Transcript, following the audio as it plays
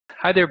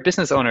Hi there,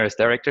 business owners,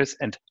 directors,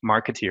 and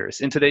marketeers.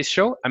 In today's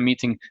show, I'm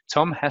meeting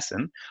Tom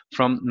Hessen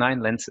from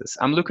 9Lenses.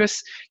 I'm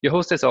Lucas, your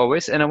host as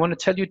always, and I want to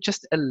tell you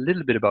just a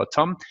little bit about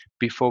Tom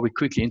before we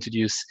quickly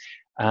introduce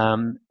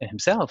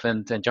himself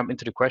and jump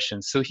into the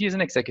questions. So he is an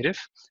executive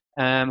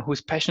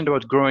who's passionate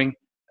about growing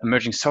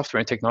emerging software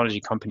and technology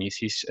companies.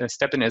 He's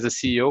stepped in as a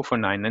CEO for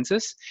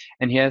 9Lenses,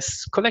 and he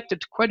has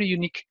collected quite a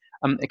unique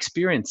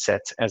experience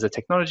set as a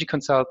technology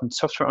consultant,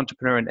 software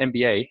entrepreneur, and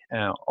MBA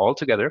all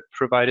together,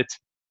 provided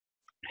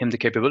him the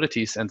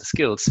capabilities and the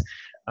skills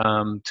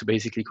to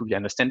basically quickly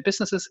understand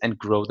businesses and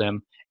grow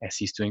them as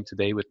he's doing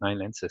today with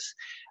 9Lenses.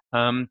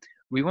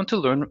 We want to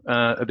learn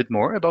a bit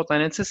more about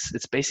 9Lenses.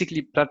 It's basically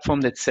a platform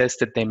that says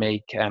that they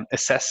make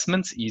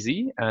assessments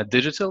easy,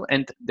 digital,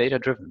 and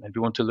data-driven, and we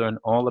want to learn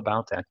all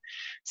about that.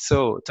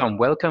 So, Tom,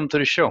 welcome to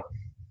the show.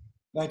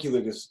 Thank you,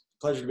 Lucas.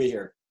 Pleasure to be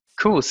here.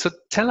 Cool. So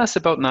tell us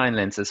about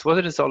 9Lenses, what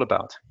it is all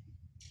about.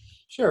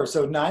 Sure.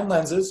 So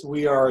 9Lenses,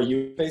 we are a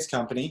US-based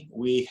company.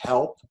 We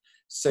help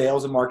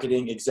sales and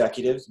marketing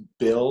executives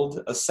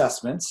build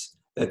assessments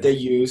that they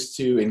use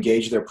to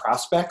engage their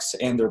prospects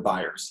and their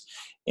buyers.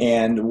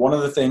 And one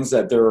of the things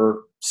that they're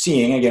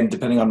seeing, again,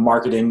 depending on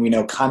marketing, we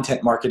know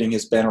content marketing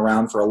has been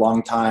around for a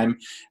long time.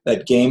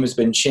 That game has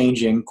been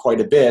changing quite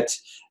a bit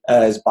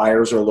as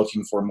buyers are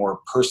looking for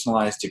more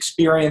personalized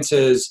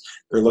experiences.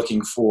 They're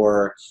looking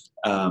for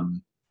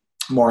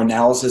more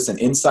analysis and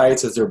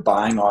insights as they're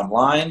buying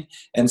online.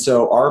 And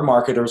so our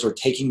marketers are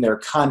taking their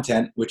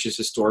content, which is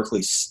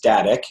historically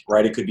static,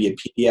 right? It could be a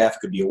PDF, it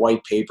could be a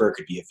white paper, it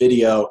could be a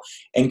video,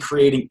 and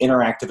creating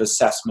interactive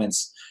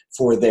assessments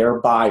for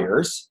their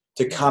buyers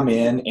to come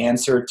in,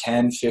 answer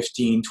 10,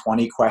 15,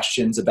 20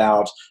 questions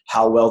about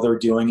how well they're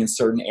doing in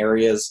certain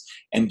areas,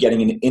 and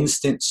getting an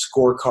instant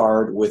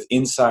scorecard with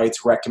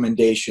insights,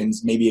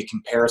 recommendations, maybe a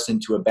comparison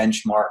to a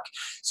benchmark,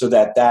 so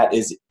that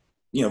is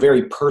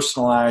very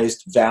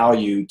personalized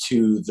value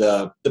to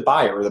the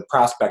buyer or the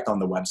prospect on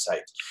the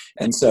website.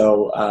 And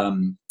so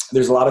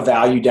there's a lot of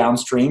value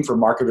downstream for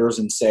marketers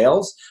and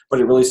sales,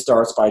 but it really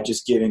starts by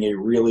just giving a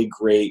really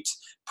great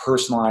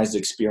personalized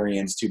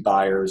experience to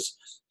buyers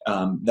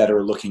that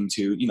are looking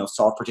to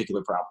solve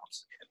particular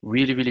problems.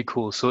 Really, really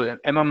cool. So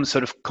am I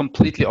sort of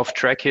completely off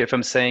track here if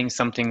I'm saying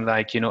something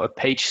like, a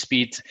page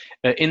speed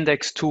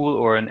index tool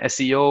or an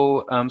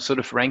SEO sort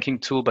of ranking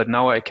tool, but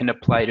now I can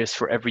apply this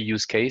for every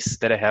use case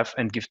that I have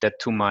and give that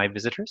to my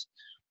visitors?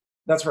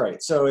 That's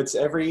right. So it's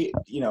every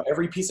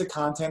piece of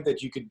content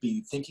that you could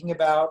be thinking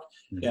about.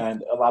 Mm-hmm.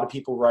 And a lot of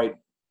people write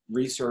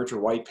research or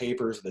white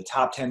papers, the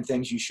top 10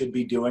 things you should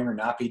be doing or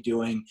not be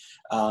doing.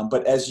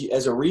 But as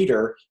a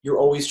reader, you're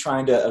always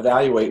trying to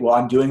evaluate, well,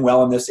 I'm doing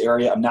well in this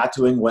area, I'm not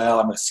doing well,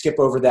 I'm going to skip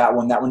over that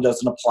one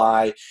doesn't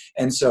apply.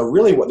 And so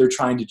really what they're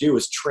trying to do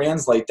is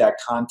translate that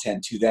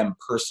content to them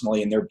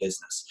personally in their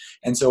business.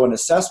 And so an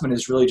assessment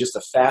is really just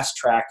a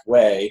fast-tracked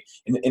way,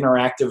 an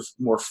interactive,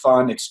 more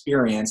fun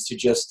experience to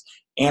just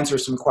answer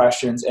some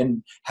questions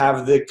and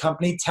have the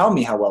company tell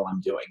me how well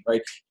I'm doing,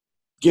 right?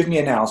 Give me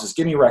analysis,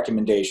 give me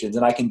recommendations,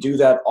 and I can do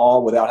that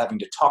all without having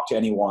to talk to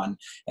anyone.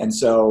 And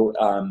so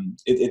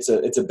it's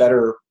a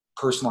better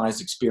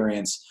personalized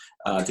experience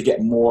to get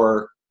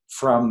more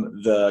from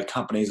the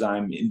companies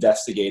I'm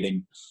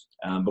investigating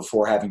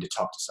before having to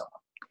talk to someone.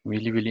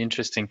 Really, really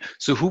interesting.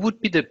 So who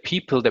would be the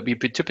people that would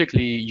be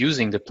typically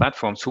using the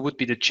platforms? Who would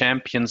be the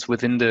champions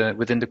within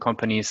the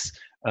companies,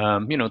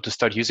 to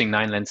start using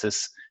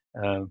 9Lenses?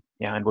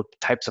 And what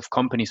types of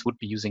companies would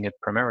be using it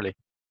primarily?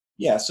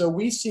 Yeah, so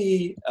we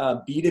see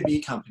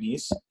B2B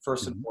companies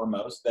first and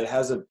foremost that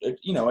has a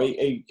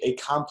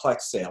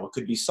complex sale. It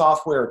could be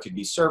software, it could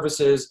be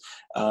services,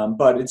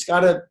 but it's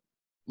got a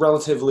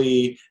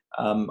relatively,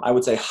 I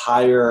would say,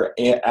 higher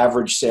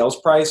average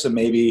sales price, so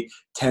maybe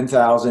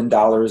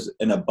 $10,000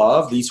 and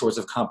above. These sorts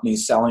of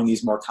companies selling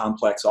these more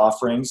complex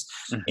offerings,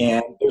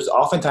 and there's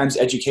oftentimes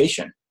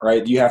education.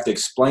 Right, you have to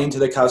explain to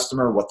the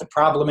customer what the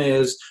problem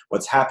is,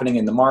 what's happening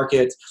in the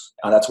market.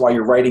 That's why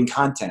you're writing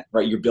content,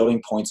 right? You're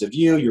building points of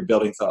view, you're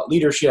building thought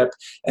leadership.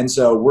 And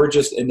so we're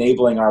just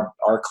enabling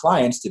our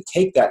clients to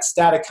take that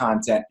static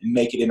content and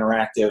make it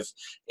interactive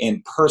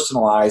and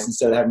personalized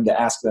instead of having to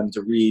ask them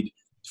to read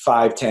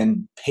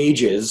 5-10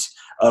 pages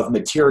of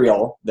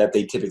material that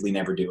they typically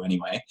never do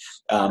anyway.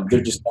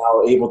 They're just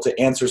now able to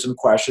answer some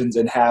questions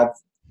and have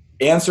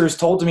answers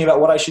told to me about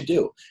what I should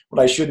do,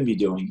 what I shouldn't be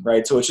doing,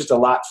 right? So it's just a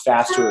lot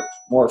faster,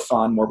 more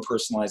fun, more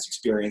personalized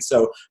experience.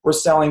 So we're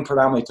selling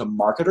predominantly to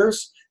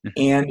marketers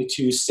and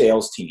to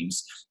sales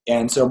teams.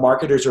 And so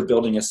marketers are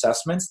building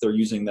assessments. They're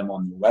using them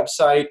on their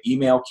website,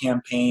 email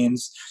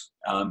campaigns,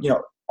 on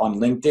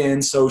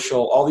LinkedIn,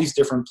 social, all these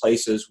different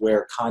places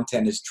where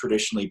content is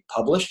traditionally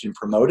published and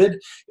promoted.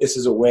 This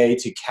is a way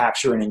to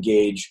capture and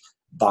engage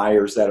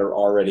buyers that are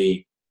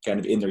already kind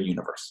of in their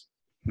universe.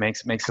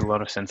 Makes a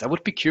lot of sense. I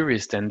would be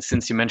curious then,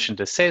 since you mentioned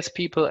the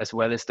salespeople as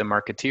well as the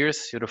marketeers,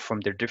 sort of from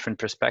their different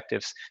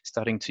perspectives,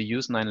 starting to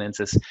use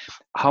 9Lenses.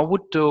 How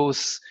would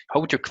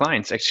your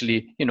clients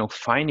actually,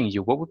 finding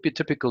you? What would be a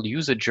typical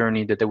user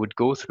journey that they would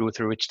go through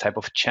which type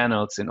of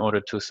channels in order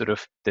to sort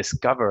of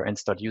discover and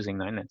start using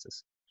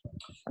 9Lenses?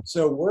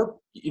 So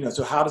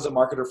so how does a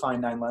marketer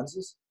find 9Lenses?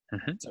 Is Hmm.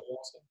 that what you're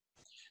asking?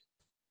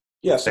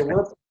 Yeah, so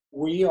Exactly.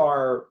 we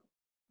are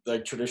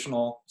like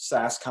traditional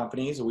SaaS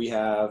companies. We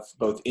have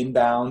both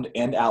inbound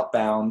and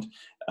outbound,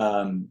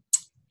 um,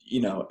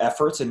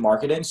 efforts in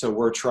marketing. So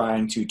we're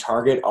trying to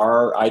target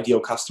our ideal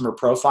customer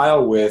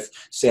profile with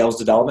sales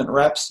development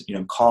reps,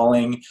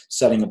 calling,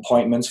 setting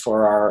appointments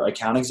for our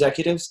account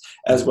executives,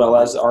 as Mhm. well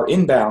as our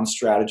inbound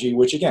strategy,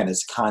 which again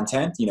is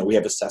content. We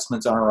have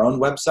assessments on our own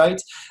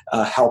website,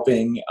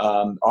 helping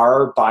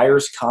our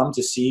buyers come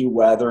to see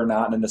whether or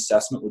not an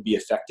assessment would be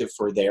effective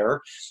for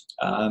their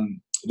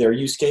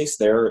use case,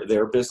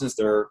 their business,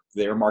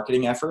 their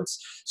marketing efforts.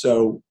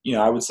 So,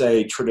 I would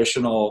say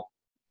traditional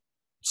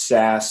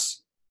SaaS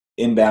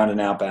inbound and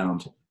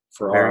outbound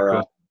for Very our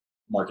cool.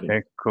 marketing.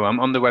 Very cool. I'm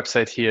on the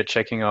website here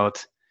checking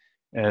out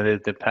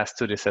the path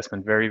to the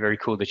assessment. Very, very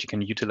cool that you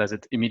can utilize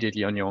it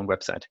immediately on your own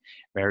website.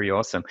 Very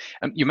awesome.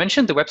 You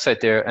mentioned the website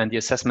there and the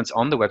assessments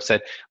on the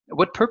website.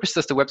 What purpose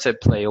does the website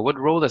play, or what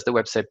role does the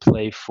website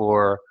play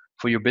for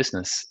your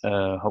business?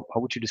 How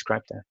would you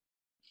describe that?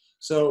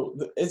 So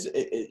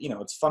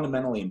it's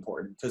fundamentally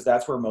important because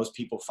that's where most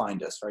people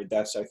find us, right?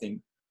 That's, I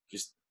think,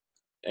 just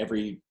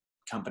every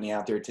company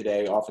out there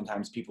today.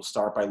 Oftentimes people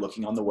start by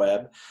looking on the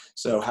web.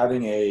 So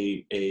having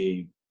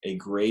a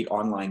great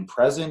online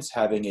presence,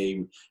 having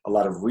a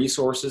lot of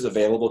resources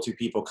available to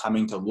people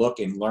coming to look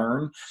and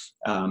learn.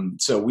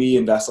 So we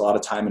invest a lot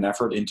of time and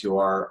effort into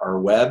our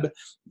web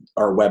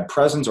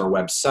presence, our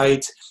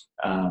website,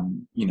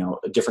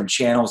 different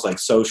channels like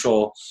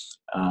social.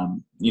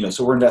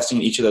 So we're investing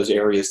in each of those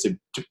areas to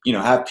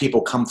have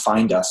people come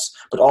find us,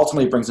 but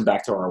ultimately it brings them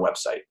back to our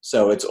website.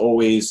 So it's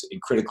always a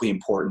critically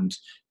important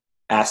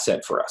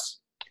asset for us.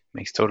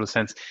 Makes total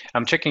sense.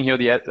 I'm checking here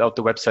out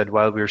the website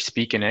while we're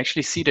speaking. I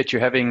actually see that you're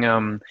having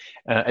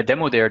a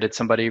demo there that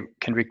somebody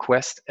can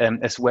request,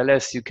 as well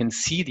as you can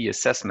see the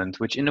assessment,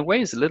 which in a way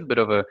is a little bit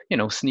of a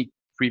sneak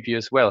preview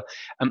as well.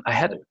 I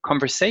had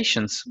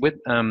conversations with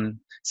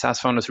SaaS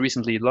founders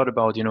recently a lot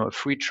about a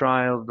free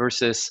trial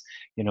versus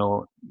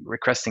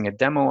requesting a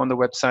demo on the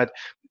website.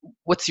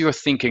 What's your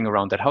thinking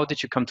around that? How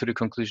did you come to the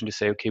conclusion to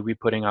say, okay, we're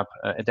putting up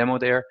a demo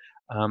there?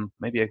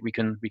 Maybe we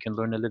can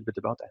learn a little bit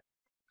about that.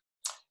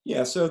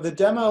 Yeah, so the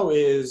demo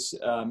is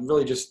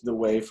really just the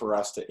way for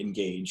us to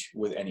engage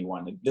with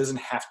anyone. It doesn't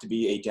have to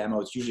be a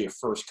demo. It's usually a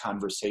first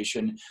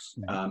conversation.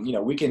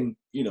 We can,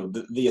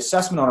 the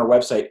assessment on our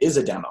website is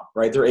a demo,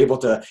 right? They're able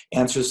to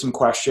answer some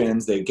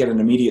questions. They get an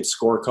immediate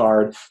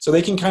scorecard. So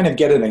they can kind of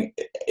get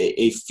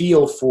a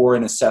feel for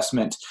an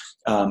assessment.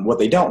 What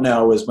they don't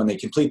know is when they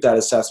complete that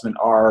assessment,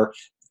 our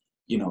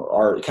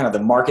kind of the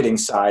marketing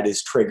side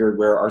is triggered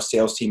where our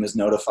sales team is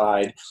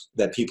notified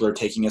that people are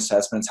taking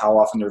assessments, how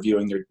often they're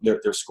viewing their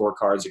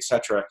scorecards, et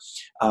cetera.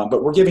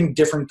 But we're giving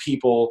different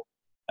people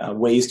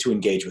ways to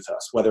engage with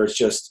us, whether it's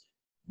just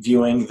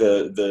viewing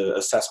the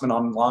assessment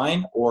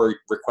online or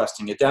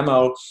requesting a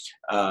demo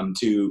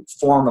to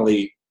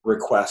formally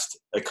request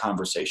a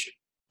conversation.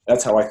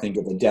 That's how I think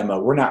of a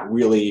demo. We're not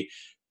really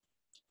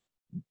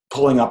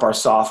pulling up our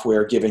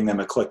software, giving them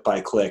a click by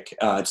click.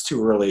 It's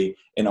too early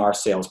in our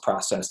sales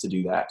process to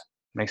do that.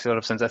 Makes a lot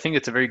of sense. I think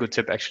it's a very good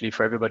tip actually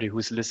for everybody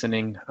who's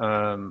listening,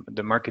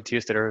 the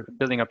marketeers that are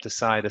building up the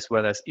site, as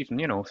well as even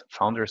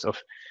founders of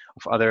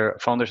other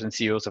founders and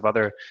CEOs of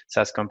other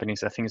SaaS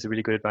companies. I think it's a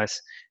really good advice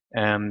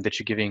that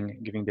you're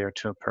giving there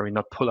to probably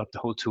not pull up the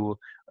whole tool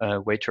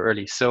way too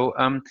early. So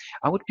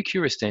I would be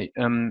curious, Dave,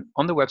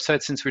 on the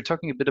website, since we're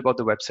talking a bit about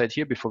the website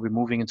here before we're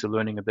moving into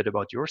learning a bit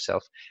about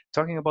yourself,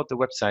 talking about the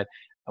website,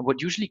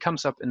 what usually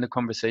comes up in the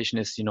conversation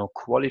is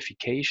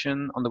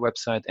qualification on the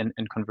website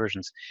and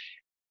conversions.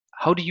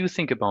 How do you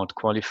think about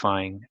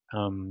qualifying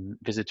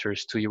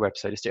visitors to your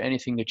website? Is there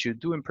anything that you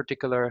do in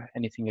particular?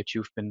 Anything that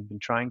you've been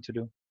trying to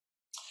do?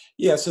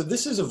 Yeah, so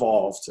this has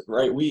evolved,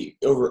 right? We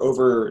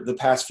over the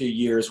past few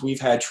years, we've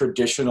had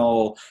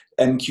traditional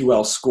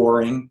MQL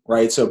scoring,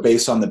 right? So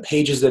based on the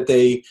pages that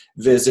they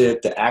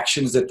visit, the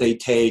actions that they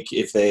take,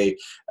 if they,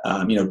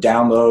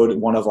 download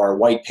one of our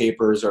white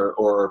papers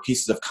or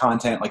pieces of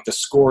content, like the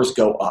scores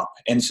go up.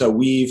 And so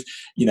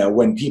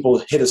when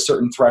people hit a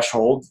certain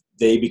threshold,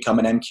 they become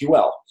an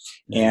MQL,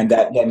 and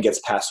that then gets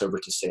passed over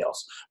to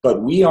sales.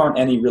 But we aren't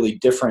any really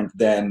different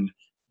than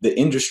the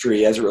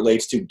industry as it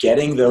relates to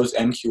getting those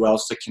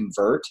MQLs to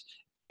convert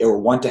or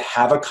want to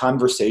have a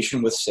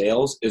conversation with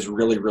sales is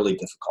really, really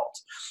difficult.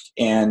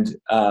 And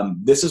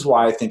this is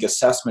why I think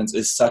assessments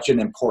is such an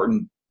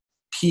important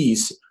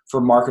piece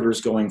for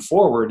marketers going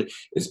forward,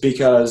 is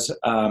because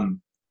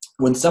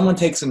when someone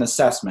takes an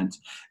assessment,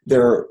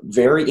 they're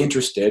very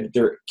interested,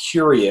 they're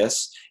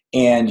curious,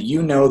 and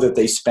that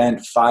they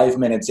spent 5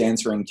 minutes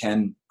answering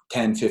 10,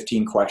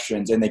 15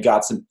 questions, and they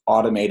got some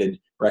automated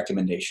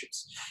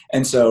recommendations.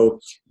 And so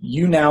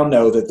you now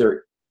know that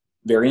they're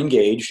very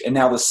engaged. And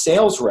now the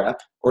sales rep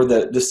or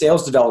the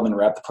sales development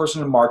rep, the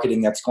person in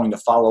marketing that's going to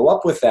follow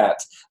up with that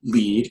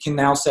lead, can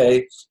now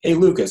say, hey,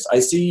 Lucas,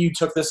 I see you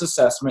took this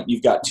assessment.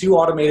 You've got 2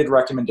 automated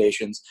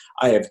recommendations.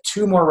 I have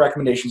 2 more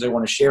recommendations I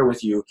want to share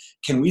with you.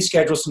 Can we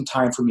schedule some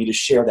time for me to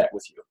share that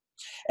with you?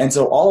 And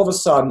so all of a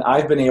sudden,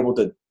 I've been able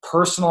to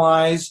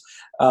personalize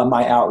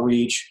my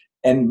outreach,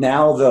 and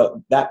now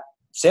that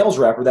sales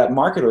rep or that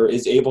marketer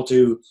is able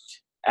to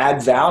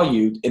add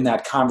value in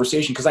that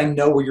conversation because I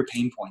know where your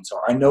pain points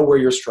are. I know where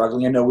you're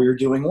struggling. I know where you're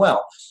doing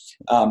well.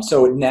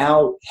 So it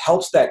now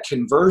helps that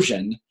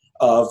conversion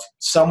of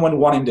someone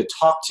wanting to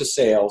talk to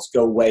sales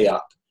go way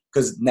up,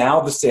 because now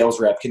the sales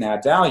rep can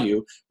add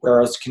value.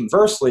 Whereas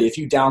conversely, if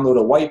you download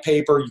a white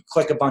paper, you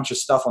click a bunch of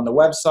stuff on the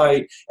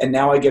website, and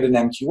now I get an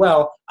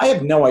MQL, I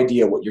have no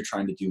idea what you're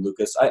trying to do,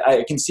 Lucas.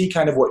 I can see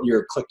kind of what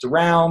you're clicked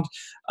around,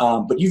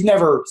 but you've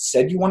never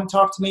said you want to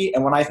talk to me.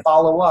 And when I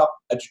follow up,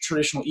 a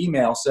traditional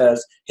email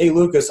says, hey,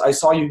 Lucas, I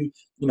saw you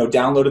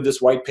downloaded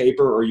this white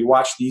paper, or you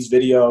watched these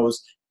videos.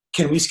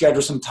 Can we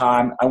schedule some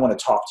time? I want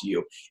to talk to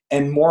you.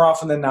 And more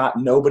often than not,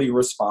 nobody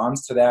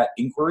responds to that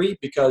inquiry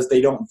because they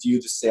don't view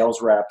the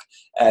sales rep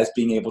as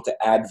being able to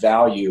add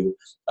value.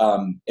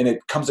 And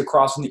it comes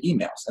across in the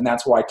emails. And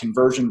that's why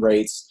conversion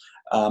rates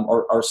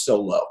are so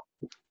low.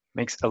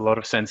 Makes a lot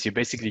of sense. You're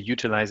basically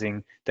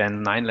utilizing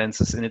then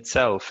 9Lenses in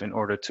itself in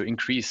order to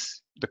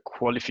increase the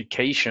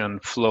qualification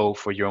flow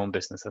for your own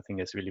business. I think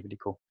that's really, really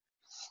cool.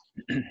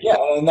 Yeah,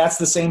 and that's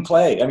the same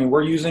play. I mean,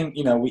 we're using,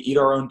 we eat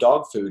our own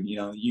dog food.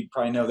 You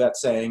probably know that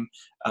saying.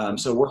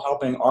 So we're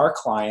helping our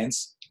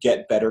clients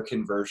get better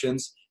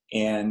conversions,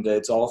 and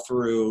it's all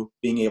through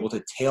being able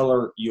to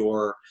tailor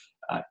your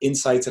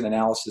insights and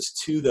analysis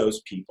to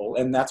those people,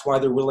 and that's why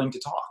they're willing to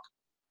talk.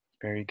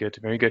 Very good,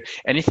 very good.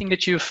 Anything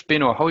that you've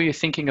been, or how are you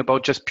thinking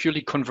about just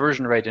purely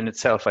conversion rate in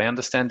itself? I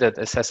understand that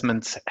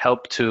assessments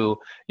help to,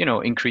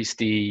 increase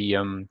the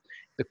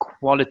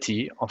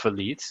quality of a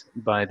lead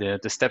by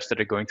the steps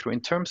that are going through. In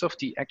terms of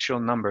the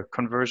actual number,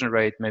 conversion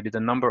rate, maybe the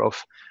number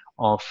of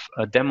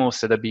demos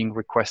that are being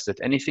requested,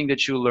 anything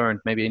that you learned,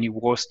 maybe any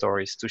war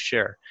stories to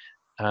share,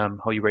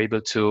 how you were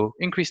able to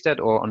increase that,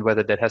 or on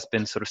whether that has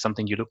been sort of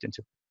something you looked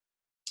into?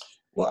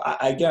 Well,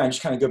 I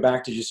just kind of go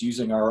back to just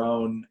using our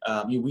own,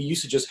 we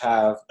used to just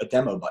have a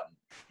demo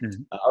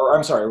button. Or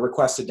I'm sorry, a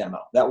requested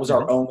demo. That was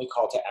our only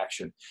call to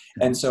action.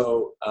 And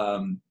so,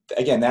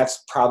 again,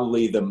 that's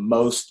probably the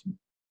most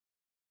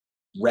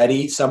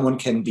ready someone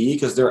can be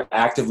because they're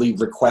actively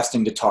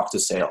requesting to talk to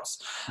sales.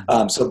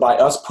 So by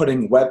us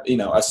putting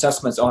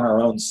assessments on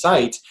our own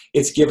site,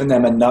 it's given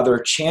them another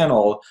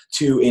channel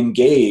to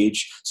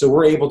engage. So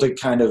we're able to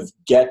kind of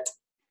get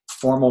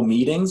formal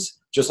meetings,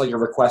 just like a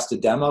requested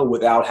demo,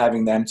 without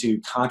having them to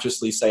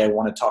consciously say, I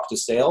want to talk to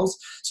sales.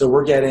 So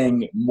we're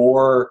getting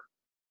more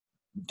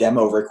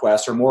demo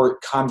requests or more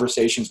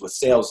conversations with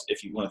sales,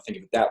 if you want to think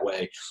of it that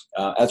way,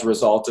 as a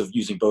result of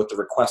using both the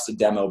requested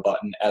demo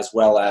button as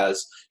well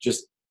as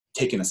just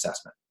take an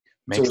assessment.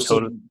 Makes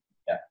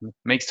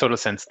total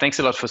sense. Thanks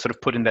a lot for sort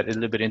of putting that a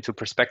little bit into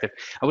perspective.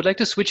 I would like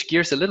to switch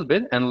gears a little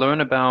bit and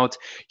learn about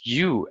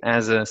you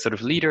as a sort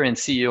of leader and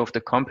CEO of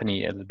the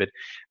company a little bit.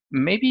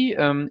 Maybe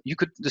you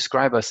could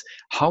describe us,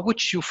 how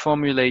would you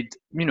formulate,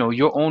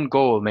 your own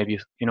goal, maybe,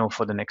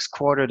 for the next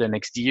quarter, the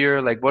next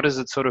year? Like, what is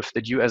it sort of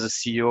that you as a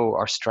CEO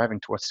are striving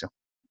towards to?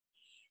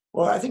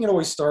 Well, I think it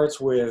always starts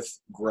with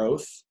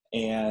growth.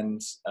 And,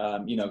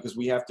 because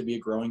we have to be a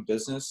growing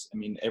business. I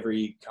mean,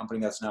 every company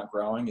that's not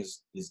growing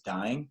is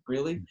dying,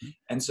 really.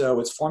 And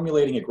so it's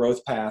formulating a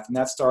growth path. And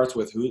that starts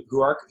with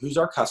who's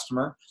our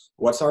customer,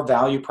 what's our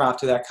value prop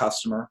to that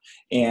customer,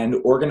 and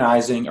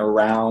organizing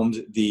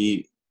around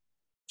the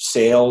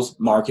sales,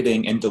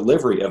 marketing, and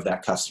delivery of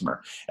that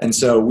customer. And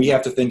so we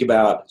have to think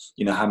about,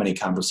 how many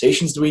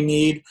conversations do we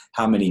need?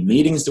 How many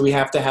meetings do we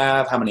have to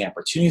have? How many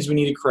opportunities we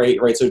need to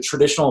create, right? So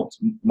traditional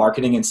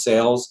marketing and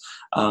sales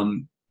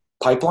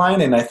pipeline.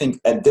 And I think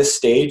at this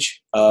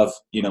stage of,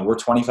 we're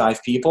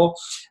 25 people,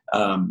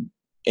 and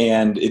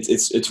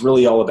it's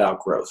really all about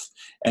growth,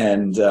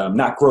 and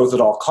not growth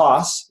at all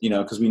costs,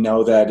 because we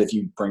know that if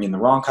you bring in the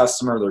wrong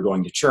customer, they're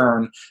going to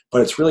churn,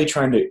 but it's really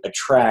trying to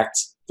attract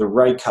the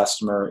right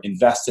customer,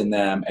 invest in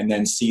them, and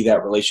then see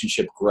that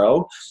relationship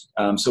grow.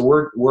 So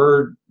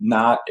we're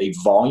not a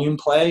volume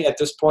play at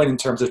this point in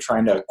terms of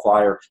trying to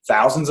acquire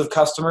thousands of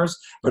customers,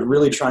 but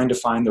really trying to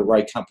find the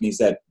right companies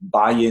that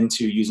buy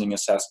into using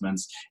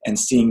assessments and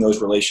seeing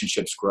those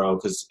relationships grow,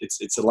 because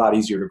it's a lot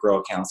easier to grow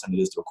accounts than it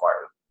is to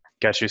acquire them.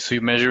 Gotcha. So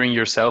you're measuring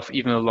yourself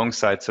even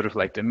alongside sort of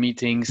like the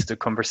meetings, the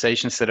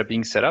conversations that are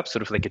being set up,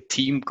 sort of like a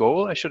team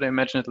goal. Should I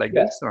imagine it like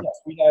this? Or?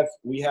 Yes,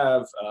 we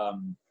have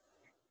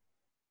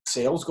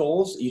sales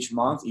goals each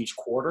month, each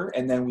quarter,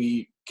 and then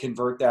we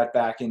convert that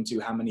back into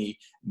how many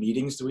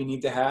meetings do we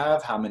need to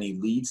have, how many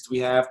leads do we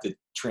have to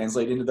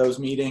translate into those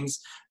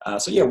meetings.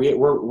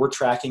 We're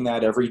tracking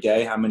that every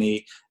day, how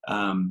many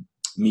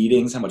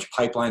meetings, how much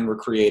pipeline we're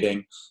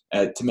creating,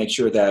 to make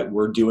sure that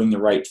we're doing the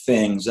right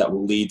things that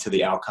will lead to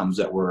the outcomes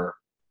that we're,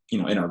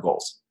 in our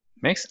goals.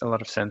 Makes a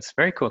lot of sense.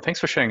 Very cool.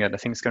 Thanks for sharing that. I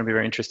think it's going to be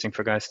very interesting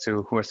for guys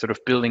who are sort of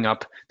building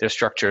up their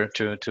structure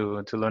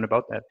to learn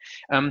about that.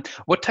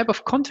 What type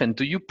of content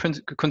do you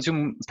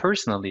consume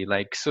personally?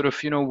 Like sort of,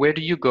 where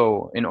do you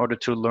go in order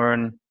to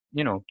learn,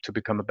 to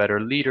become a better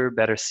leader,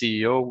 better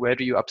CEO? Where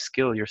do you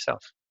upskill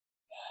yourself?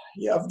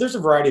 Yeah, there's a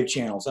variety of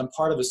channels. I'm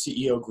part of a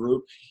CEO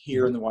group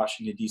here in the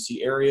Washington,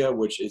 D.C. area,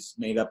 which is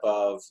made up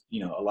of,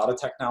 a lot of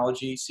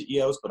technology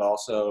CEOs, but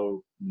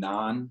also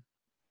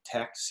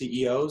non-tech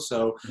CEOs.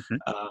 So, Mm-hmm.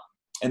 uh,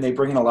 and they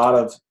bring in a lot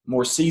of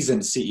more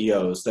seasoned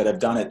CEOs that have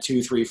done it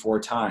 2, 3, 4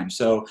 times.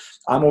 So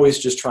I'm always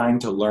just trying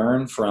to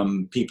learn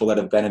from people that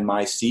have been in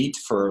my seat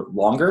for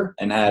longer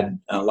and had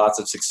lots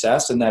of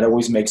success. And that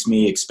always makes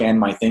me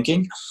expand my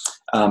thinking.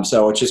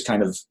 So it's just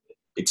kind of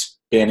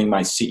expanding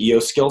my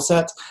CEO skill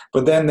set.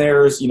 But then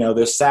there's,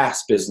 the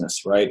SaaS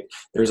business, right?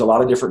 There's a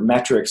lot of different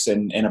metrics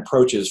and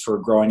approaches for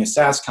growing a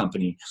SaaS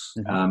company.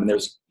 Mm-hmm. And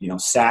there's,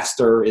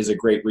 SaaSter is a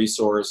great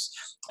resource,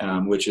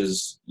 which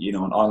is, an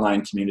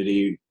online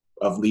community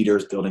of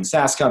leaders building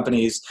SaaS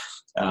companies.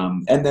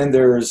 And then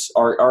there's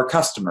our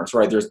customers,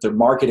 right? There's the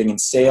marketing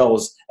and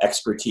sales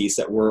expertise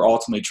that we're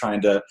ultimately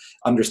trying to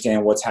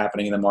understand what's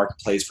happening in the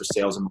marketplace for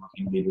sales and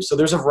marketing leaders. So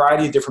there's a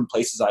variety of different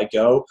places I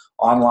go,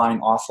 online,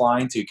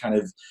 offline, to kind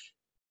of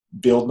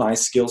build my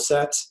skill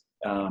set.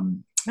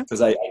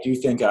 Because I do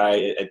think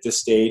at this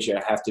stage,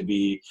 I have to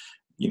be,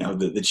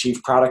 the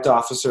chief product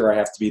officer. I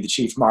have to be the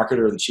chief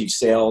marketer, the chief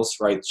sales,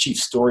 right? Chief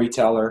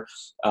storyteller.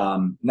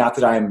 Not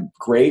that I'm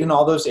great in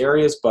all those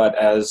areas, but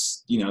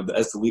as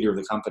the leader of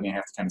the company, I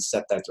have to kind of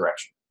set that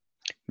direction.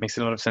 Makes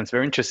a lot of sense.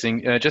 Very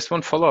interesting. Just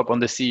one follow-up on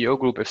the CEO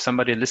group. If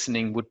somebody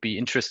listening would be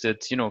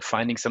interested,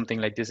 finding something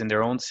like this in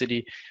their own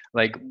city,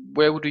 like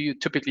where would you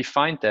typically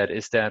find that?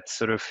 Is that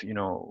sort of,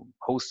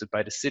 hosted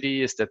by the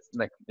city? Is that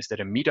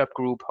a meetup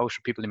group? How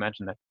should people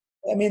imagine that?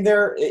 I mean,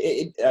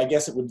 I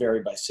guess it would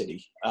vary by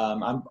city.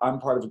 I'm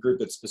part of a group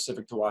that's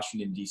specific to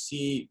Washington,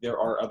 D.C. There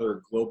are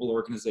other global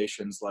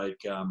organizations like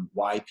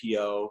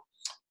YPO,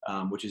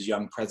 which is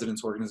Young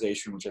Presidents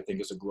Organization, which I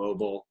think is a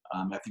global.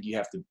 I think you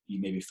have to be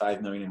maybe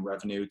 5 million in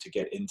revenue to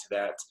get into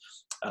that.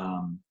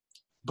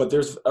 But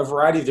there's a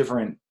variety of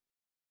different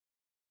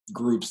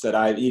groups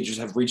that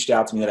just have reached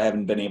out to me that I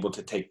haven't been able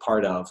to take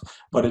part of.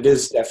 But it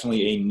is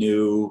definitely a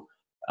new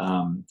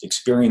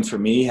experience for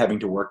me, having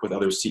to work with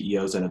other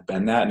CEOs that have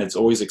been that. And it's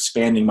always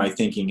expanding my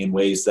thinking in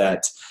ways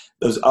that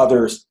those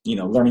others,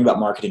 learning about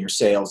marketing or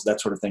sales,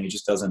 that sort of thing, it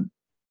just doesn't,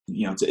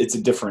 it's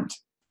a different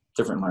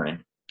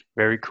learning.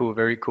 Very cool,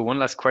 very cool. One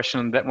last question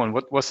on that one.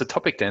 What was the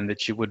topic then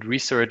that you would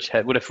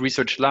have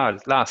researched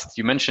last?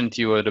 You mentioned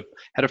you were the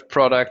head of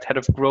product, head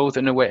of growth,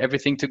 in a way,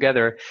 everything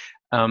together.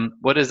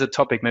 What is the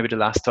topic, maybe the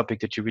last topic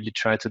that you really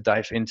try to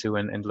dive into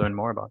and learn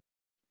more about?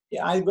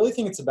 Yeah, I really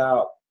think it's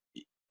about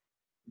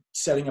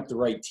setting up the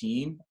right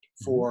team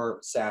for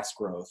SaaS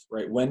growth,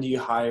 right? When do you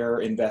hire,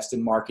 invest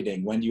in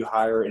marketing? When do you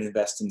hire and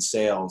invest in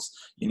sales?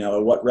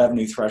 At what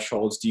revenue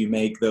thresholds do you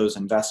make those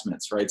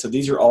investments, right? So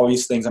these are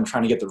always things I'm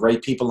trying to get the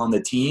right people on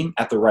the team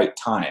at the right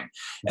time.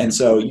 And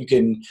so you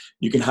can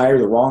hire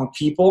the wrong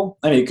people.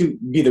 I mean, it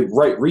could be the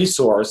right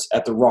resource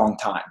at the wrong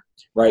time,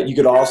 right? You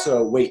could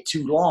also wait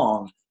too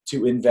long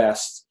to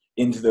invest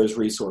into those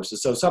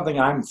resources. So something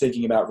I'm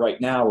thinking about right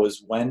now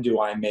is, when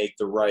do I make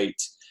the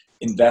right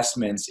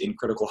investments in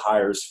critical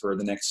hires for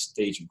the next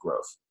stage of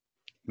growth?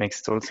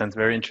 Makes total sense.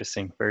 Very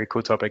interesting. Very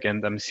cool topic.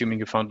 And I'm assuming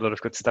you found a lot of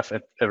good stuff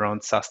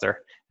around SaaSter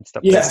and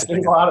stuff. Yes, there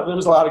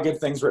was a lot of good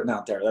things written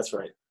out there. That's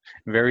right.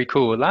 Very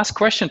cool. Last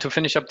question to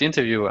finish up the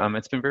interview.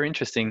 It's been very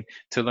interesting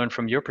to learn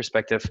from your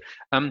perspective.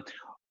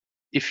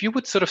 If you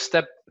would sort of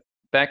step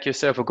back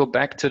yourself, or go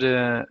back to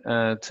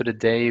the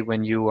day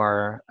when you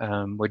were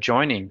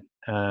joining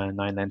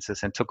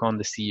 9Lenses and took on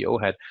the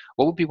CEO hat,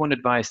 what would be one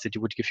advice that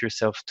you would give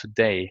yourself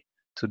today,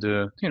 to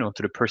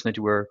the person that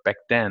you were back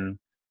then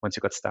once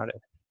you got started?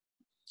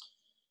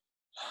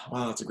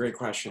 Wow, that's a great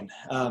question.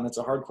 That's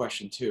a hard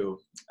question too.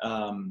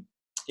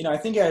 I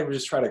think I would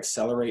just try to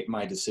accelerate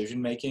my decision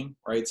making,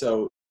 right?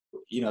 So,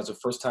 as a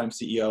first time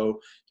CEO,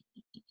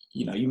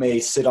 you may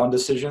sit on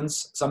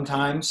decisions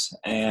sometimes,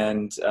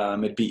 and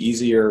it'd be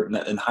easier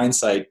in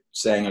hindsight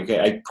saying, okay,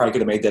 I probably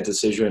could have made that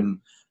decision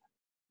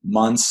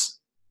months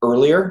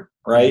earlier,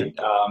 right?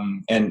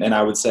 And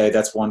I would say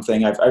that's one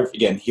thing I've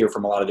again hear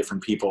from a lot of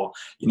different people.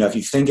 If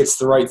you think it's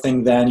the right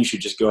thing, then you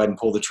should just go ahead and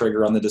pull the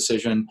trigger on the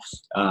decision.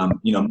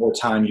 More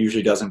time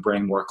usually doesn't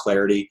bring more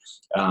clarity.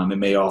 It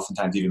may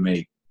oftentimes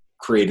even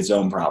create its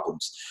own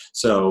problems.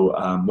 So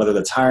whether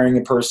that's hiring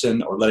a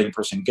person or letting a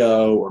person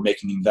go or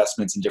making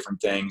investments in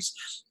different things,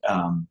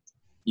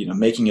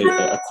 making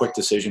a quick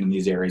decision in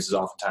these areas is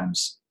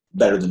oftentimes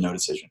better than no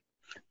decision.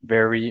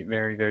 Very,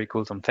 very, very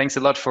cool, Tom. Thanks a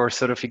lot for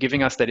sort of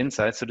giving us that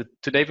insight. So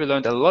today we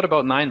learned a lot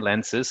about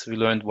 9Lenses. We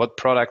learned what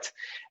product,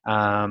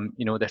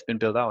 they've been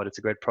built out. It's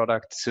a great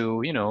product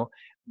to,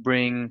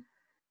 bring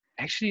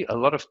actually a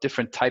lot of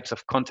different types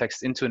of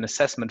context into an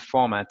assessment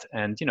format,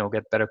 and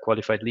get better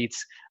qualified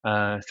leads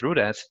through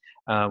that,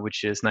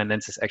 which is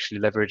 9Lenses actually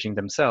leveraging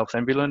themselves.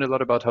 And we learned a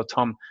lot about how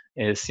Tom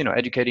is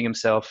educating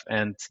himself,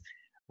 and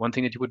one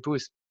thing that you would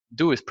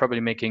do is probably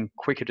making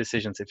quicker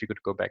decisions if you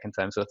could go back in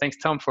time. So thanks,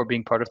 Tom, for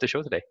being part of the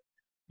show today.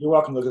 You're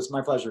welcome, Lucas.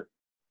 My pleasure.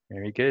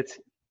 Very good.